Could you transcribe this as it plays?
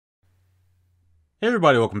Hey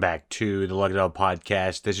everybody, welcome back to the Lugged Out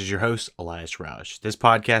Podcast. This is your host, Elias Roush. This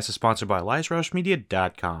podcast is sponsored by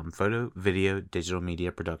EliasRoushMedia.com, photo, video, digital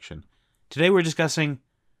media production. Today we're discussing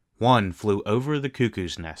One Flew Over the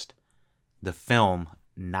Cuckoo's Nest, the film,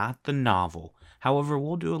 not the novel. However,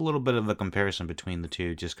 we'll do a little bit of a comparison between the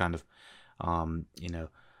two, just kind of,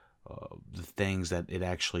 the things that it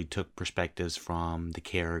actually took perspectives from, the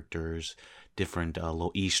characters, different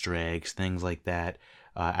little Easter eggs, things like that.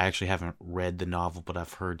 I actually haven't read the novel, but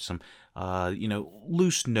I've heard some,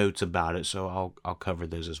 loose notes about it, so I'll cover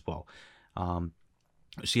those as well.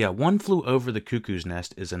 One Flew Over the Cuckoo's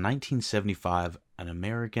Nest is a 1975 an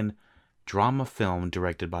American drama film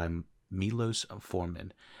directed by Milos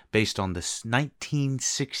Forman, based on the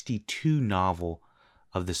 1962 novel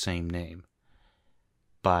of the same name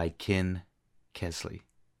by Ken Kesey.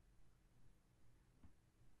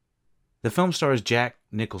 The film stars Jack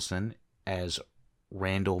Nicholson as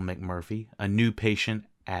Randall McMurphy, a new patient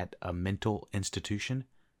at a mental institution,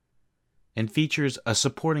 and features a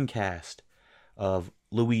supporting cast of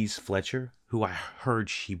Louise Fletcher, who I heard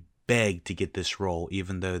she begged to get this role,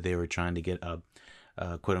 even though they were trying to get a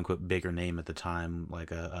quote-unquote bigger name at the time,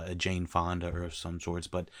 like a Jane Fonda or of some sorts.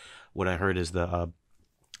 But what I heard is the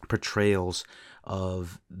portrayals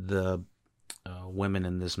of the women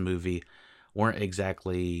in this movie weren't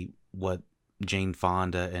exactly what Jane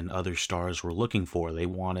Fonda and other stars were looking for. They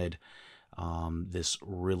wanted this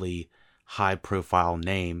really high-profile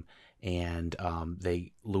name, and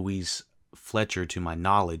Louise Fletcher, to my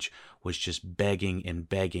knowledge, was just begging and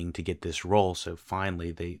begging to get this role. So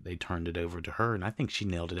finally, they turned it over to her, and I think she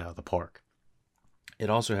nailed it out of the park.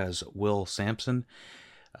 It also has Will Sampson,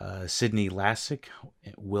 Sidney Lassick,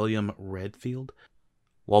 William Redfield,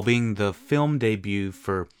 while being the film debut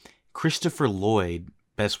for Christopher Lloyd,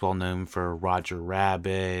 best well known for Roger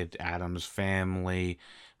Rabbit, Addams Family,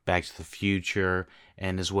 Back to the Future,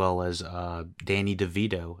 and as well as Danny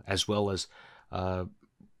DeVito, as well as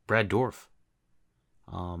Brad Dourif.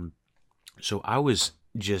 So I was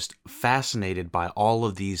just fascinated by all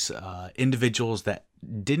of these individuals that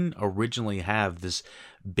didn't originally have this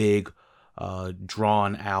big,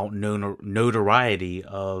 drawn out notoriety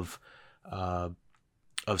of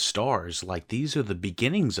stars. Like, these are the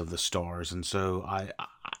beginnings of the stars. And so I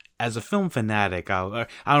as a film fanatic, I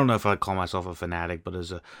don't know if I'd call myself a fanatic, but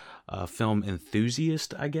as a film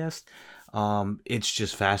enthusiast, I guess, it's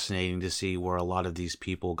just fascinating to see where a lot of these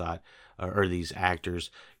people got, or these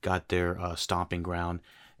actors got their stomping ground,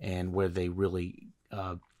 and where they really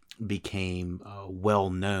became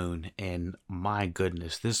well known. And my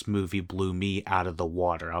goodness, this movie blew me out of the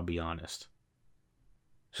water, I'll be honest.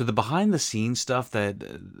 So the behind the scenes stuff that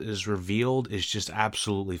is revealed is just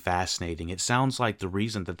absolutely fascinating. It sounds like the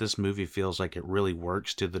reason that this movie feels like it really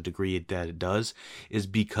works to the degree that it does is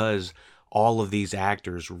because all of these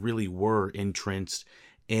actors really were entrenched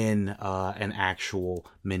in an actual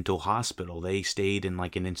mental hospital. They stayed in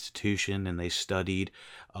like an institution, and they studied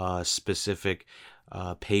specific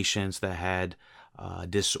patients that had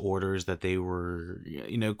disorders that they were,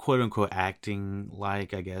 quote unquote, acting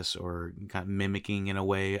like, I guess, or kind of mimicking in a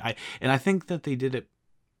way. I think that they did it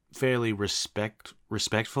fairly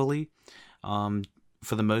respectfully, for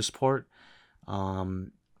the most part.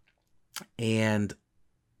 And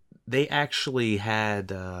they actually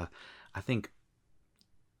had, I think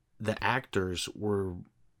the actors were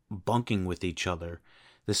bunking with each other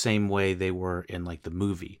the same way they were in like the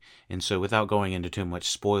movie. And so, without going into too much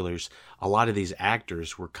spoilers, a lot of these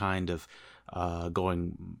actors were kind of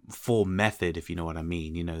going full method, if you know what I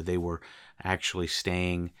mean. They were actually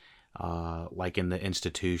staying like in the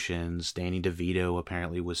institutions. Danny DeVito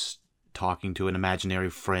apparently was talking to an imaginary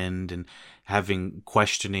friend and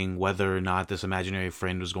questioning whether or not this imaginary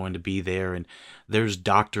friend was going to be there. And there's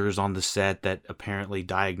doctors on the set that apparently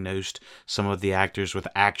diagnosed some of the actors with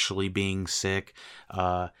actually being sick.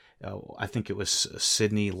 I think it was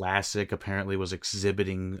Sidney Lassick apparently was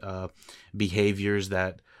exhibiting behaviors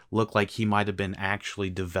that looked like he might have been actually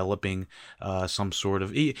developing some sort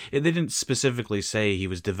of... They didn't specifically say he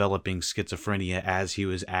was developing schizophrenia as he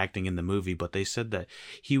was acting in the movie, but they said that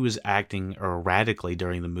he was acting erratically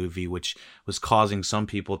during the movie, which was causing some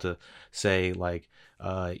people to say, like,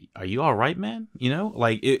 are you all right, man?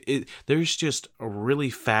 There's just a really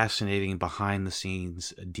fascinating behind the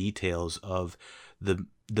scenes details of the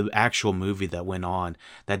actual movie that went on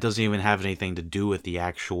that doesn't even have anything to do with the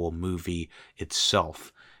actual movie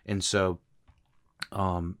itself. And so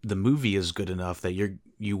the movie is good enough that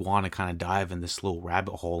you want to kind of dive in this little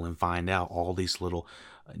rabbit hole and find out all these little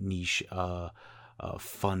niche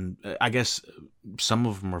fun, I guess some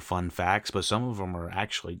of them are fun facts, but some of them are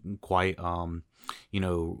actually quite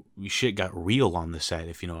shit got real on the set,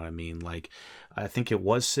 if you know what I mean. Like, I think it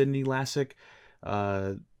was Sidney Lassick,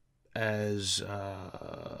 uh, as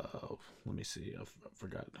let me see, I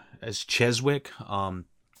forgot, as Cheswick.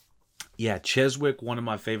 Yeah, Cheswick, one of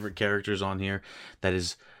my favorite characters on here. That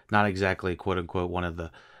is not exactly quote unquote one of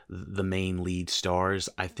the main lead stars.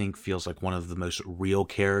 I think feels like one of the most real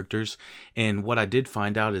characters. And what I did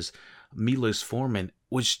find out is Milos Forman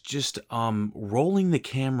was just rolling the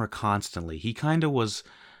camera constantly. He kind of was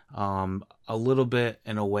a little bit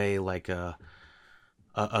in a way like a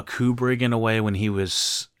Kubrick in a way when he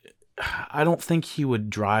was. I don't think he would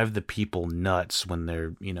drive the people nuts when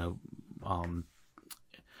they're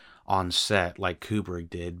on set like Kubrick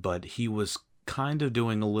did, but he was kind of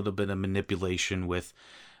doing a little bit of manipulation with.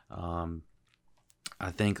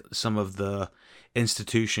 I think some of the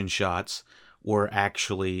institution shots were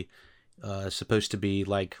actually supposed to be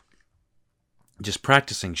like just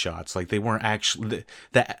practicing shots. Like they weren't actually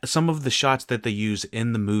that. Some of the shots that they use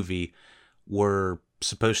in the movie were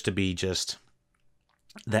supposed to be just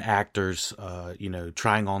the actors,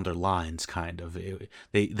 trying on their lines. Kind of. They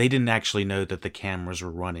didn't actually know that the cameras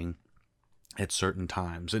were running at certain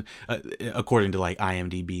times, and according to like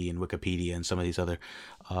IMDb and Wikipedia and some of these other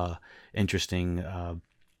interesting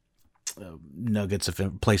nuggets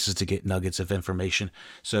of places to get nuggets of information.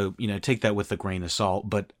 So take that with a grain of salt.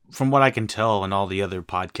 But from what I can tell, and all the other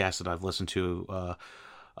podcasts that I've listened to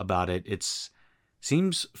about it, it's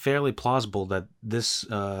seems fairly plausible that this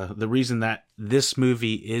the reason that this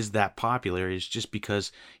movie is that popular is just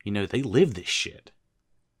because they live this shit.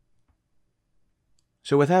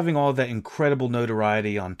 So with having all that incredible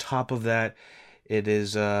notoriety on top of that, it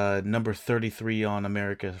is number 33 on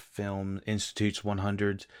America Film Institute's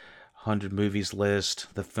 100 movies list.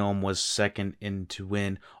 The film was second in to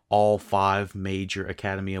win all 5 major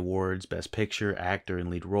Academy Awards: Best Picture, Actor in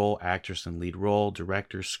Lead Role, Actress in Lead Role,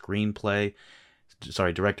 Director and Screenplay,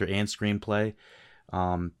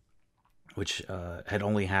 which had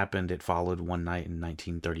only happened. It followed One Night in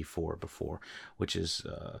 1934 before, which is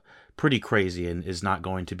pretty crazy and is not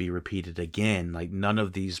going to be repeated again. Like, none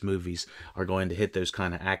of these movies are going to hit those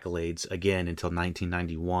kind of accolades again until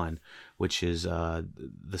 1991, which is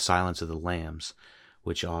The Silence of the Lambs,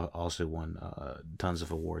 which also won tons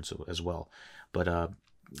of awards as well. But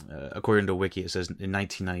according to Wiki, it says in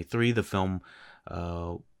 1993, the film,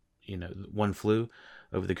 One Flew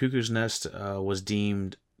Over the Cuckoo's Nest, was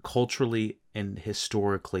deemed culturally and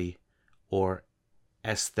historically or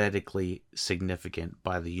aesthetically significant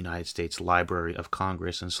by the United States Library of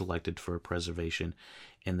Congress and selected for preservation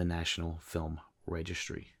in the National Film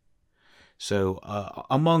Registry. So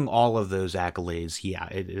among all of those accolades, yeah,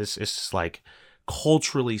 it's just like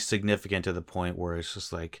culturally significant to the point where it's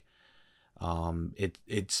just like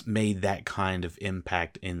it's made that kind of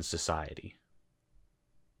impact in society.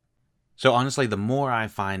 So honestly, the more I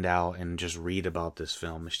find out and just read about this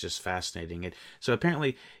film, it's just fascinating. So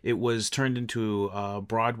apparently it was turned into a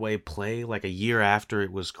Broadway play like a year after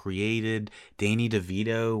it was created. Danny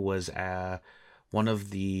DeVito was one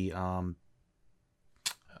of the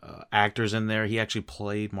actors in there. He actually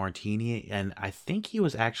played Martini, and I think he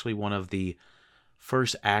was actually one of the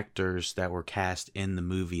first actors that were cast in the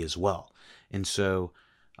movie as well. And so,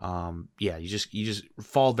 you just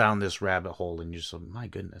fall down this rabbit hole, and you're just like, my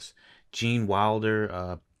goodness. Gene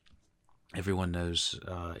Wilder, everyone knows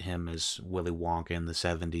him as Willy Wonka in the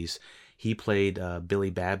 70s. He played Billy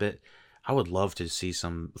Babbitt. I would love to see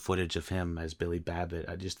some footage of him as Billy Babbitt.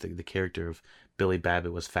 I just think the character of Billy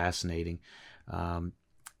Babbitt was fascinating.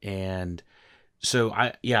 And so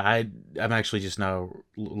I'm actually just now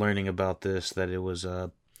learning about this, that it was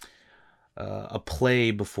a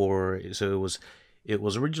play before. So it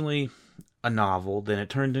was originally a novel, then it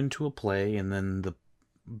turned into a play, and then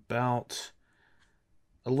about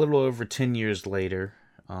a little over 10 years later,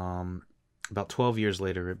 about 12 years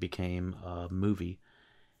later, it became a movie.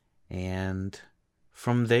 And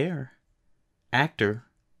from there, actor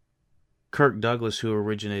Kirk Douglas, who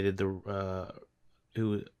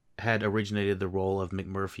had originated the role of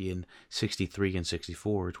McMurphy in 63 and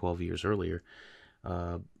 64, 12 years earlier,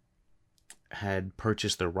 had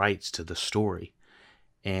purchased the rights to the story.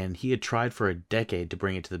 And he had tried for a decade to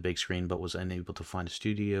bring it to the big screen, but was unable to find a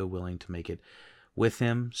studio willing to make it with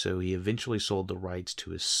him. So he eventually sold the rights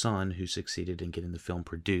to his son, who succeeded in getting the film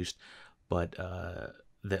produced. But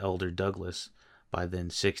the elder Douglas, by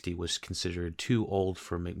then 60, was considered too old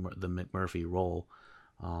for the McMurphy role,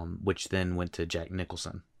 which then went to Jack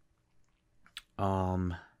Nicholson. Let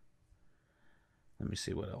me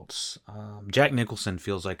see what else. Jack Nicholson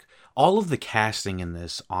feels like all of the casting in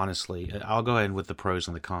this, honestly, I'll go ahead with the pros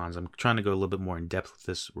and the cons. I'm trying to go a little bit more in depth with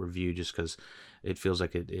this review just because it feels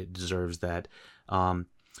like it deserves that.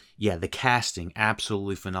 Yeah, the casting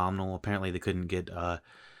absolutely phenomenal. Apparently, they couldn't get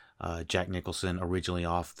Jack Nicholson originally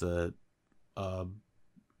uh,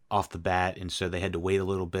 off the bat, and so they had to wait a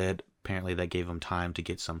little bit. Apparently, that gave them time to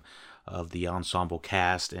get some of the ensemble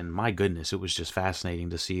cast, and my goodness, it was just fascinating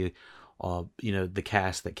to see, the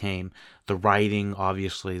cast that came. The writing,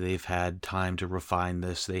 obviously, they've had time to refine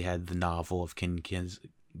this. They had the novel of Kesey.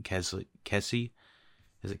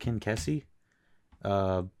 Is it Ken Kesey?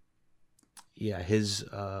 Uh, yeah, his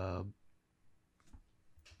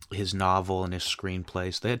novel and his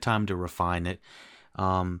screenplay. So they had time to refine it.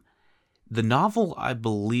 Um, the novel, I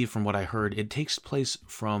believe, from what I heard, it takes place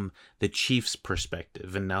from the chief's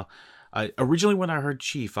perspective. And now, originally when I heard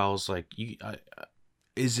chief, I was like,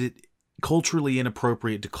 is it culturally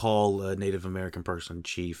inappropriate to call a Native American person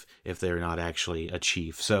chief if they're not actually a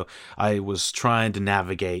chief? So I was trying to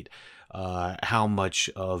navigate how much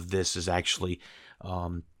of this is actually,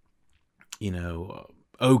 you know,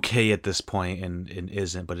 okay at this point and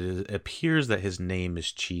isn't, but it appears that his name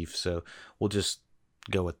is Chief, so we'll just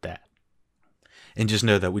go with that. And just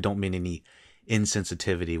know that we don't mean any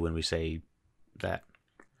insensitivity when we say that.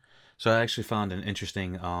 So I actually found an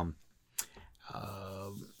interesting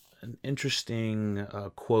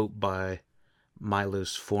quote by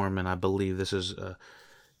Milos Forman. I believe this is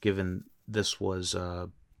given this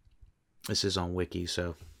is on Wiki,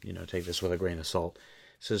 so take this with a grain of salt.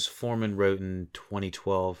 It says Forman wrote in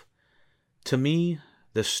 2012, "To me,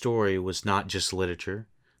 this story was not just literature,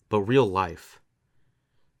 but real life.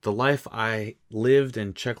 The life I lived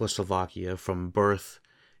in Czechoslovakia from birth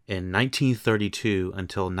in 1932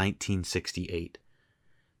 until 1968.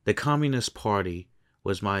 The Communist Party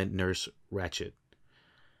was my nurse Ratchet,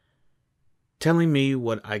 telling me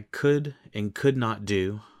what I could and could not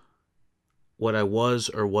do, what I was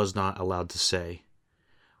or was not allowed to say,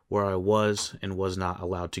 where I was and was not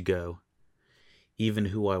allowed to go, even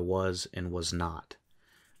who I was and was not."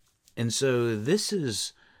 And so this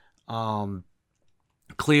is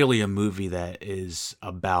clearly a movie that is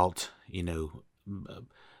about,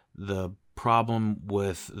 the problem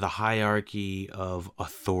with the hierarchy of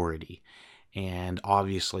authority, and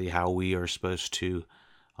obviously how we are supposed to.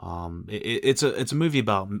 It's a movie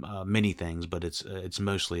about many things, but it's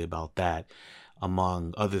mostly about that.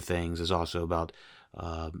 Among other things, is also about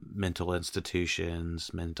mental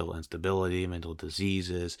institutions, mental instability, mental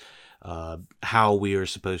diseases, how we are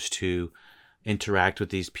supposed to interact with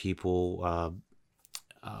these people.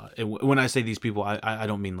 When I say these people, I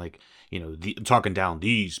don't mean like, talking down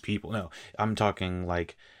these people. No, I'm talking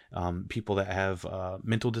like people that have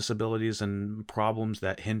mental disabilities and problems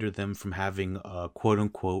that hinder them from having a quote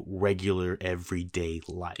unquote regular everyday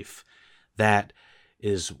life. That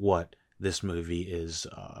is what this movie is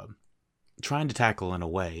trying to tackle in a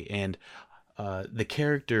way. And the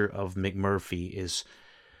character of McMurphy is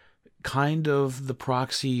kind of the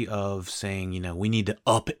proxy of saying, we need to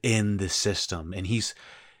upend the system. And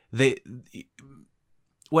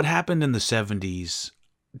what happened in the 70s,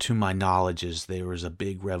 to my knowledge, is there was a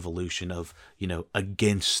big revolution of,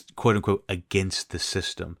 against, quote unquote, against the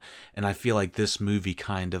system. And I feel like this movie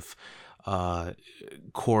kind of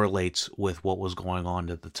correlates with what was going on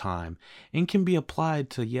at the time and can be applied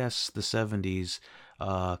to, yes, the 70s.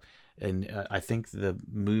 And I think the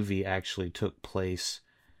movie actually took place,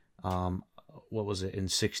 what was it, in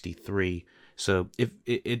 63. So if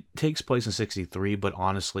it takes place in 63, but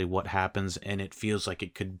honestly what happens, and it feels like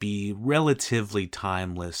it could be relatively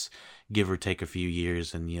timeless, give or take a few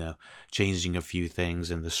years, and changing a few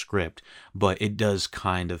things in the script, but it does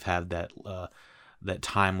kind of have that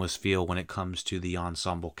timeless feel when it comes to the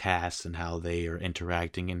ensemble cast and how they are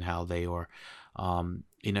interacting and how they are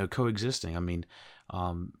coexisting. I mean,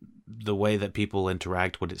 the way that people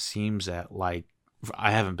interact, what it seems that, like,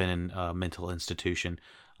 I haven't been in a mental institution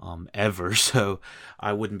ever, so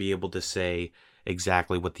I wouldn't be able to say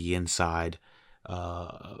exactly what the inside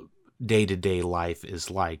day-to-day life is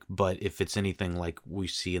like. But if it's anything like we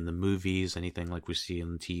see in the movies, anything like we see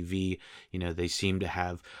on TV, they seem to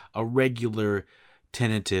have a regular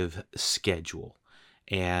tentative schedule.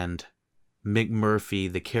 And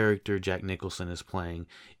McMurphy, the character Jack Nicholson is playing,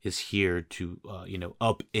 is here to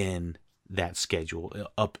up in that schedule,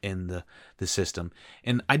 up in the system.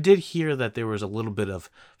 And I did hear that there was a little bit of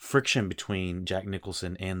friction between Jack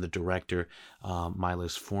Nicholson and the director,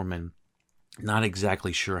 Milos Forman. Not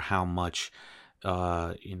exactly sure how much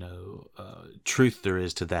truth there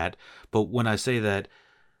is to that, but when I say that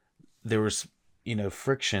there was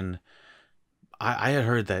friction, I had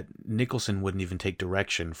heard that Nicholson wouldn't even take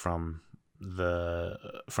direction from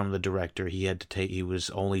the director. He was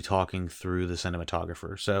only talking through the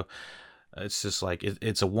cinematographer. So It's just like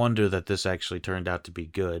it's a wonder that this actually turned out to be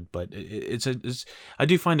good. But I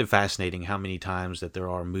do find it fascinating how many times that there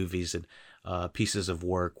are movies and pieces of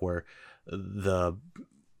work where the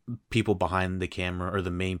people behind the camera, or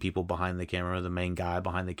the main people behind the camera, or the main guy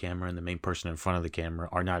behind the camera, and the main person in front of the camera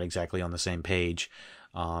are not exactly on the same page,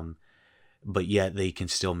 but yet they can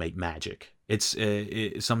still make magic.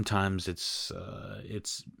 Sometimes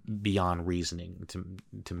it's beyond reasoning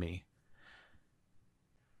to me.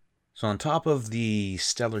 So on top of the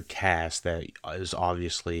stellar cast that is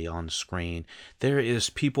obviously on screen, there is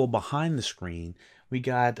people behind the screen. We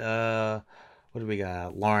got what do we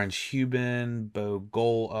got? Lawrence Hubin,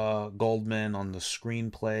 Goldman on the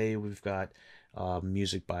screenplay. We've got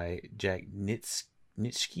music by Jack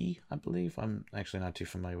Nitsky, I believe. I'm actually not too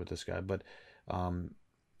familiar with this guy, but um,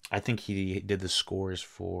 I think he did the scores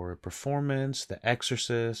for Performance, The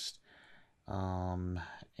Exorcist, um,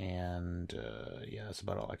 and yeah, that's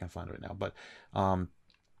about all I can find right now. But um,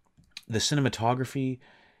 the cinematography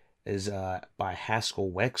is by Haskell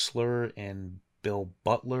Wexler and Bill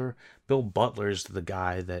Butler. Bill Butler is the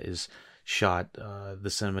guy that is shot the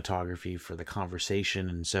cinematography for The Conversation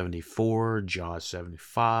in '74, Jaws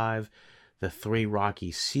 '75, the three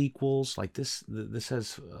Rocky sequels. Like this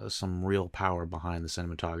has some real power behind the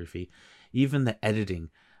cinematography. Even the editing.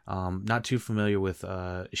 Not too familiar with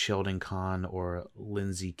Sheldon Kahn or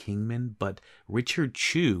Lindsay Kingman, but Richard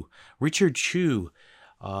Chew. Richard Chew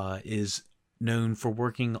is known for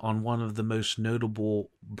working on one of the most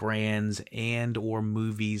notable brands and or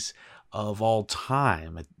movies of all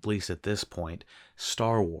time, at least at this point,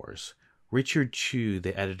 Star Wars. Richard Chew,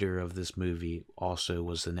 the editor of this movie, also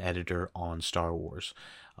was an editor on Star Wars,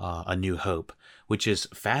 A New Hope, which is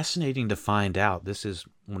fascinating to find out. This is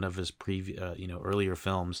one of his earlier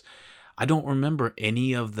films. I don't remember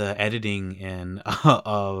any of the editing in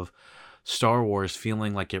of Star Wars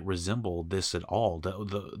feeling like it resembled this at all.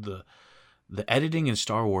 The editing in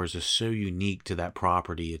Star Wars is so unique to that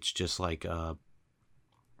property. It's just like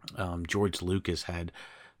George Lucas had.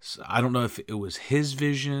 I don't know if it was his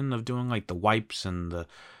vision of doing like the wipes and the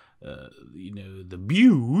the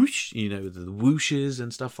whoosh, the whooshes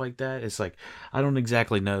and stuff like that. It's like I don't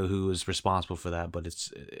exactly know who is responsible for that, but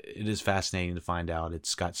it is fascinating to find out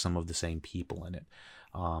it's got some of the same people in it,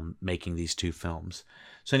 making these two films.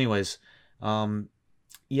 So, anyways,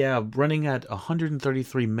 yeah, running at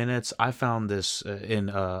 133 minutes. I found this in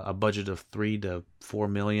a budget of 3 to 4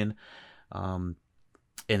 million, and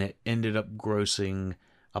it ended up grossing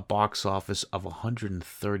a box office of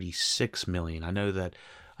 136 million.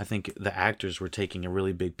 I think the actors were taking a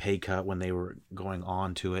really big pay cut when they were going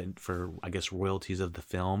on to it for, I guess, royalties of the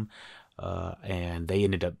film, and they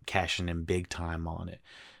ended up cashing in big time on it.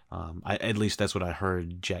 At least that's what I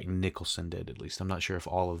heard Jack Nicholson did, at least. I'm not sure if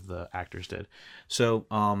all of the actors did. So,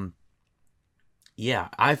 yeah,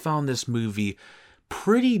 I found this movie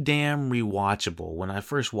pretty damn rewatchable. When I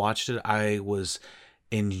first watched it, I was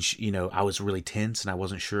I was really tense and I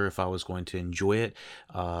wasn't sure if I was going to enjoy it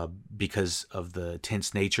because of the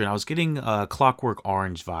tense nature. And I was getting Clockwork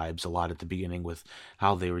Orange vibes a lot at the beginning with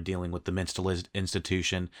how they were dealing with the mental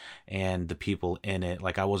institution and the people in it.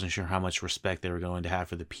 Like I wasn't sure how much respect they were going to have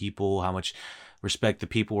for the people, how much respect the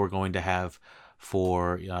people were going to have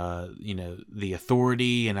for the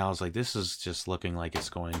authority. And I was like, this is just looking like it's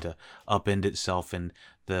going to upend itself in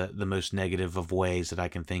the most negative of ways that I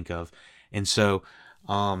can think of. And so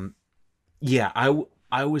yeah,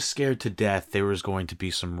 I was scared to death there was going to be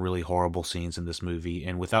some really horrible scenes in this movie,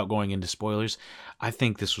 and without going into spoilers, I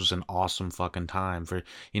think this was an awesome fucking time for,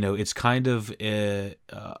 it's kind of it's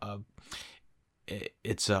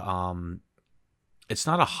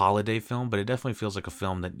not a holiday film, but it definitely feels like a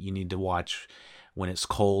film that you need to watch when it's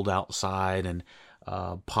cold outside and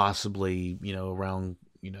possibly, around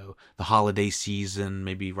the holiday season,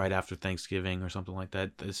 maybe right after Thanksgiving or something like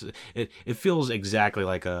that. It feels exactly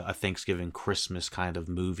like a Thanksgiving Christmas kind of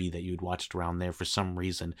movie that you'd watched around there for some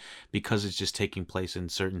reason, because it's just taking place in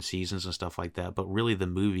certain seasons and stuff like that. But really the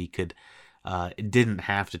movie it didn't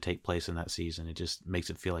have to take place in that season. It just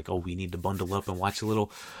makes it feel like, oh, we need to bundle up and watch a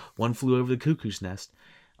little One Flew Over the Cuckoo's Nest.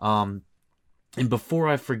 And before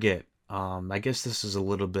I forget, I guess this is a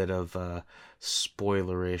little bit of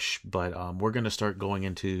spoilerish, but we're going to start going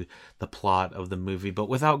into the plot of the movie. But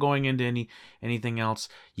without going into anything else,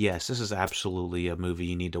 yes, this is absolutely a movie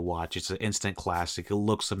you need to watch. It's an instant classic. It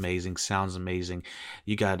looks amazing, sounds amazing.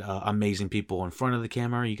 You got amazing people in front of the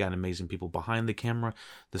camera. You got amazing people behind the camera.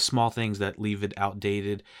 The small things that leave it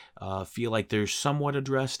outdated feel like they're somewhat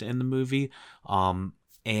addressed in the movie.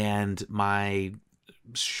 And my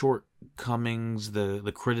shortcomings,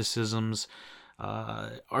 the criticisms,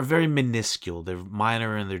 are very minuscule. They're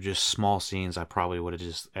minor and they're just small scenes I probably would have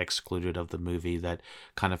just excluded of the movie that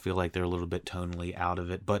kind of feel like they're a little bit tonally out of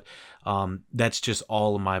it. But that's just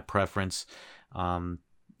all of my preference.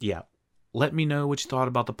 Yeah. Let me know what you thought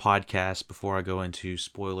about the podcast before I go into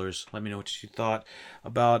spoilers. Let me know what you thought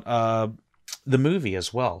about the movie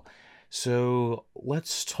as well. So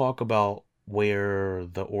let's talk about where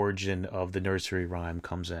the origin of the nursery rhyme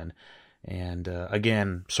comes in. And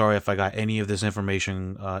again, sorry if I got any of this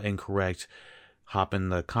information incorrect. Hop in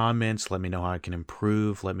the comments. Let me know how I can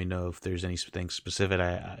improve. Let me know if there's anything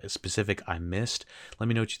specific I missed. Let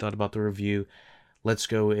me know what you thought about the review. Let's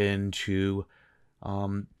go into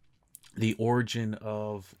the origin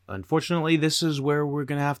of. Unfortunately, this is where we're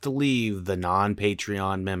going to have to leave the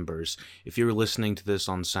non-Patreon members. If you're listening to this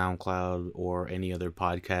on SoundCloud or any other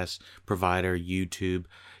podcast provider, YouTube,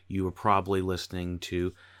 you are probably listening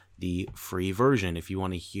to the free version. If you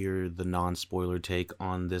want to hear the non-spoiler take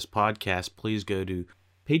on this podcast, please go to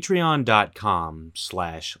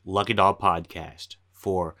patreon.com/LuckyDogPodcast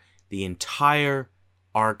for the entire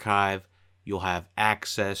archive. You'll have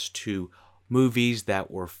access to movies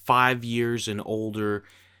that were 5 years and older.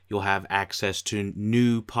 You'll have access to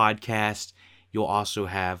new podcasts. You'll also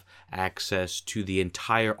have access to the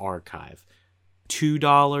entire archive.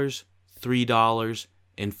 $2, $3,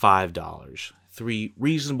 and $5. 3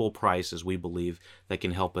 reasonable prices, we believe, that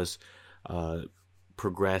can help us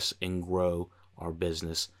progress and grow our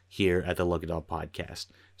business here at the Lucky Dog Podcast.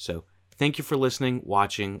 So thank you for listening,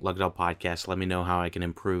 watching Lucky Dog Podcast. Let me know how I can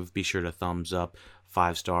improve. Be sure to thumbs up,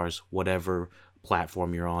 5 stars, whatever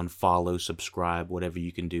platform you're on. Follow, subscribe, whatever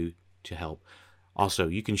you can do to help. Also,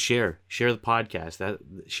 you can share the podcast.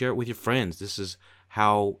 Share it with your friends. This is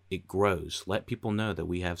how it grows. Let people know that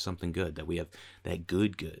we have something good, that we have that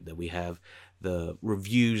good, that we have the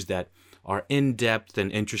reviews that are in-depth and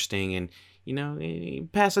interesting, and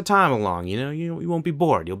pass the time along. You won't be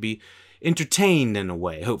bored. You'll be entertained in a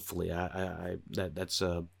way. Hopefully, that's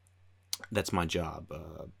my job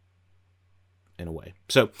in a way.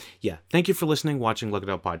 So yeah, thank you for listening, watching Look It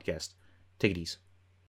Up Podcast. Take it easy.